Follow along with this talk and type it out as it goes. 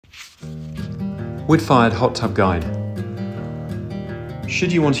Wood-fired hot tub guide.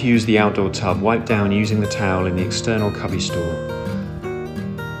 Should you want to use the outdoor tub, wipe down using the towel in the external cubby store.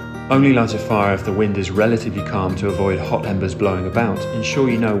 Only light a fire if the wind is relatively calm to avoid hot embers blowing about. Ensure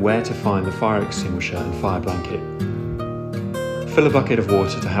you know where to find the fire extinguisher and fire blanket. Fill a bucket of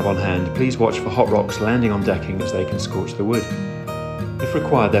water to have on hand. Please watch for hot rocks landing on decking as they can scorch the wood. If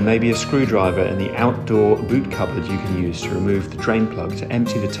required, there may be a screwdriver in the outdoor boot cupboard you can use to remove the drain plug to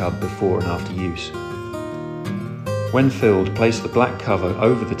empty the tub before and after use. When filled, place the black cover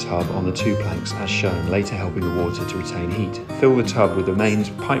over the tub on the two planks as shown, later helping the water to retain heat. Fill the tub with the mains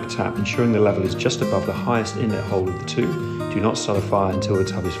pipe tap, ensuring the level is just above the highest inlet hole of the two. Do not start a fire until the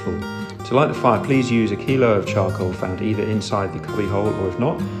tub is full. To light the fire, please use a kilo of charcoal found either inside the cubby hole or, if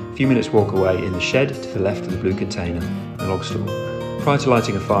not, a few minutes walk away in the shed to the left of the blue container, the log store. Prior to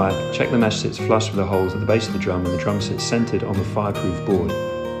lighting a fire, check the mesh sits flush with the holes at the base of the drum and the drum sits centered on the fireproof board.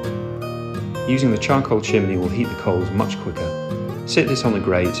 Using the charcoal chimney will heat the coals much quicker. Sit this on the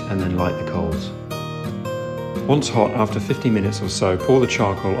grate and then light the coals. Once hot, after 50 minutes or so, pour the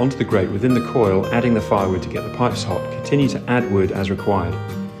charcoal onto the grate within the coil, adding the firewood to get the pipes hot. Continue to add wood as required.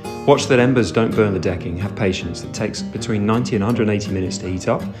 Watch that embers don't burn the decking. Have patience. It takes between 90 and 180 minutes to heat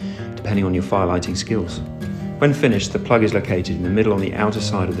up, depending on your fire lighting skills. When finished, the plug is located in the middle on the outer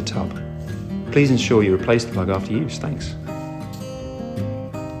side of the tub. Please ensure you replace the plug after use. Thanks.